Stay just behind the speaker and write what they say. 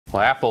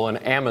Well, Apple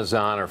and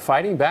Amazon are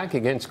fighting back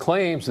against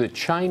claims that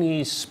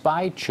Chinese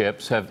spy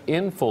chips have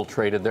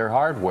infiltrated their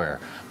hardware.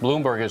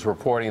 Bloomberg is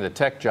reporting the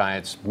tech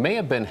giants may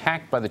have been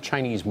hacked by the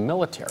Chinese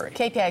military.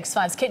 KPIX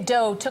 5's Kit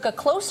Doe took a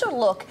closer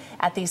look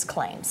at these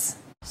claims.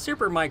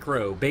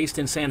 Supermicro, based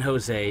in San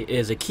Jose,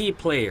 is a key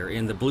player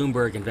in the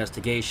Bloomberg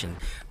investigation,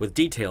 with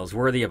details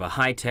worthy of a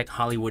high-tech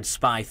Hollywood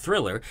spy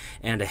thriller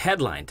and a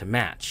headline to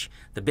match.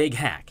 The Big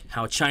Hack,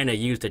 How China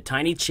Used a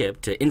Tiny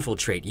Chip to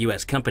Infiltrate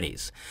U.S.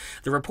 Companies.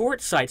 The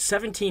report cites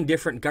 17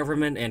 different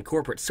government and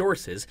corporate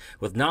sources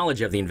with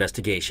knowledge of the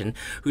investigation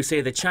who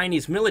say the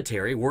Chinese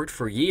military worked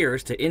for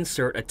years to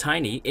insert a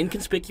tiny,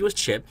 inconspicuous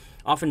chip,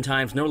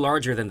 oftentimes no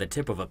larger than the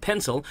tip of a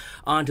pencil,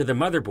 onto the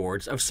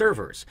motherboards of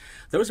servers.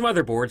 Those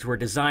motherboards were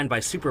designed by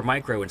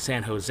Supermicro in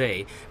San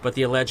Jose, but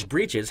the alleged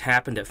breaches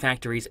happened at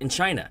factories in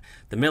China.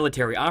 The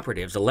military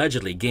operatives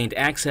allegedly gained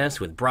access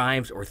with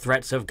bribes or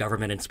threats of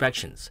government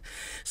inspections.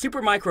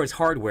 Supermicro's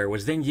hardware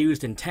was then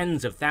used in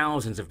tens of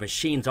thousands of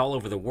machines all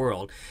over the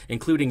world,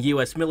 including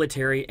U.S.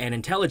 military and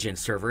intelligence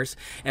servers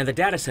and the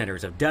data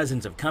centers of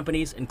dozens of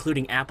companies,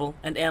 including Apple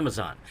and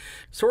Amazon.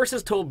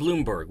 Sources told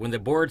Bloomberg when the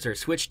boards are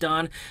switched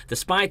on, the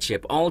spy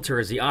chip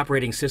alters the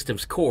operating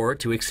system's core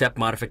to accept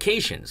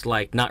modifications,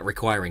 like not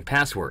requiring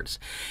passwords.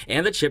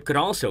 And the chip could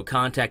also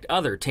contact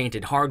other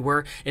tainted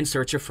hardware in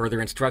search of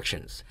further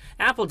instructions.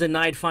 Apple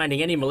denied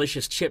finding any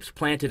malicious chips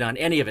planted on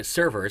any of its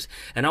servers,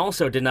 and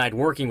also denied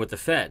working with the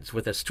feds,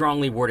 with a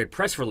strongly worded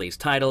press release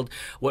titled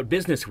 "What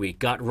Businessweek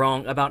Got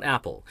Wrong About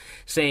Apple,"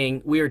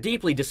 saying, "We are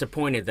deeply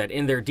disappointed that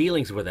in their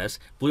dealings with us,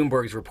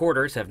 Bloomberg's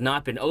reporters have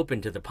not been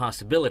open to the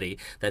possibility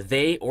that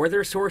they or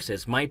their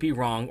sources might be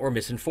wrong or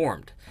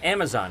misinformed."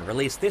 Amazon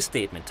released this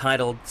statement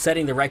titled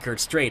 "Setting the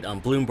Record Straight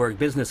on Bloomberg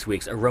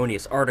Businessweek's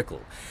Erroneous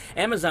Article."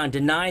 Amazon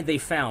denied they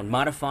found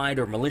modified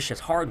or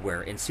malicious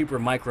hardware in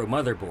Supermicro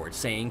motherboards,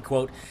 saying,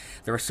 quote,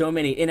 "There are so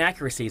many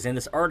inaccuracies in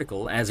this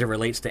article as it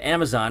relates to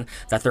Amazon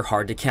that they're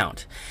hard to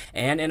count."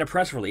 And in a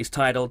press release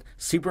titled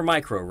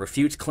 "Supermicro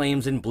Refutes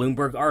Claims in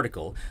Bloomberg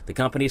Article," the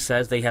company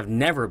says they have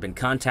never been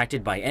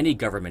contacted by any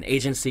government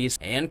agencies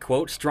and,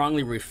 quote,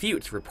 "strongly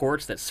refutes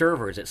reports that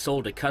servers it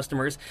sold to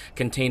customers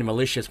contain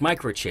malicious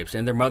microchips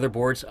in their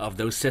motherboards of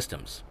those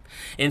systems."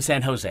 In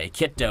San Jose,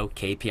 Kit Doe,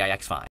 KPIX 5.